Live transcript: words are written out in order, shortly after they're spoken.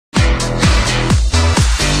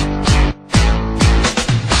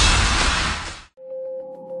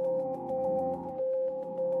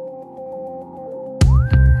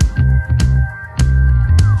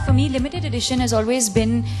limited edition has always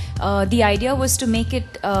been, the idea was to make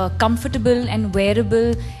it comfortable and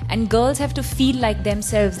wearable, and girls have to feel like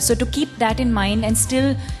themselves. So to keep that in mind and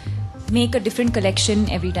still make a different collection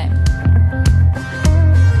every time.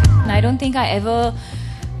 And I don't think I ever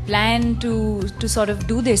plan to sort of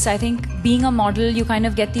do this. I think being a model, you kind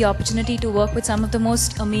of get the opportunity to work with some of the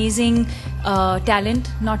most amazing talent,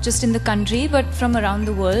 not just in the country but from around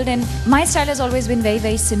the world. And my style has always been very,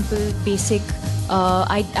 very simple, basic.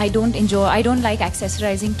 I don't like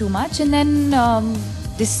accessorizing too much. And then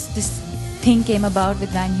this thing came about with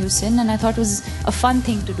Van Huesen, and I thought it was a fun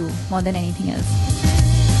thing to do more than anything else.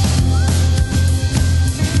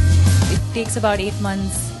 It takes about 8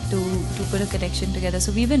 months to put a collection together.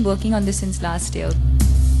 So we've been working on this since last year.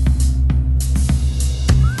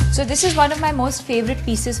 So this is one of my most favorite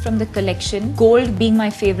pieces from the collection, gold being my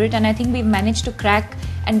favorite, and I think we've managed to crack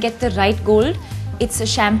and get the right gold. It's a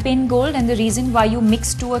champagne gold, and the reason why you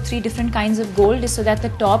mix 2 or 3 different kinds of gold is so that the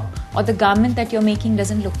top or the garment that you're making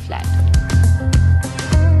doesn't look flat.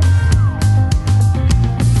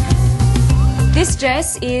 This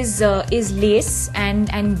dress is lace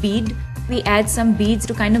and bead. We add some beads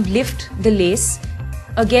to kind of lift the lace.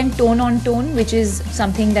 Again, tone on tone, which is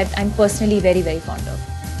something that I'm personally very, very fond of.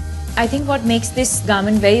 I think what makes this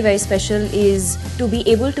garment very, very special is to be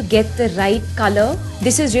able to get the right color.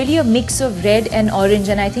 This is really a mix of red and orange,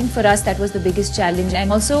 and I think for us that was the biggest challenge. And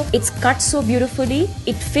also, it's cut so beautifully.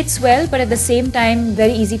 It fits well, but at the same time,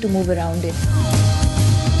 very easy to move around it.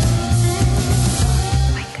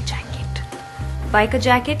 Biker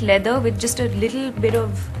jacket, leather with just a little bit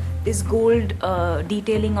of this gold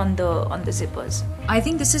detailing on the zippers. I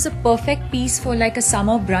think this is a perfect piece for like a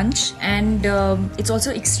summer brunch, and it's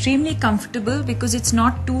also extremely comfortable because it's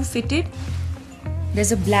not too fitted.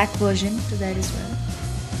 There's a black version to that as well.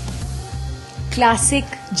 Classic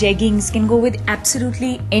jeggings can go with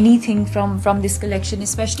absolutely anything from this collection,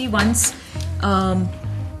 especially once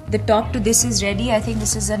the top to this is ready. I think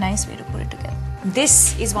this is a nice way to put it together.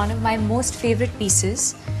 This is one of my most favorite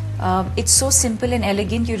pieces. It's so simple and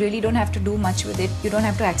elegant, you really don't have to do much with it. You don't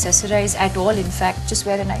have to accessorize at all, in fact, just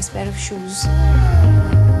wear a nice pair of shoes.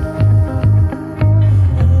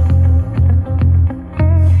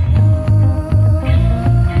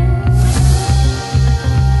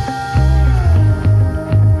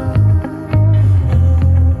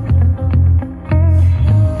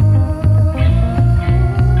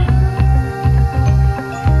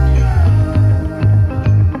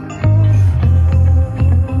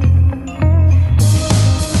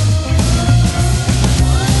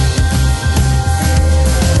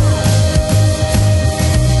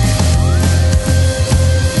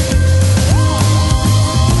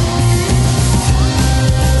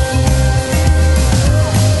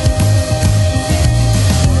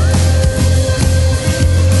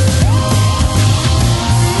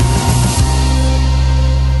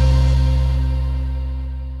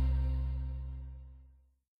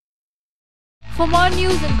 For more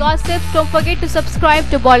news and gossips, don't forget to subscribe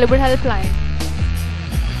to Bollywood Helpline.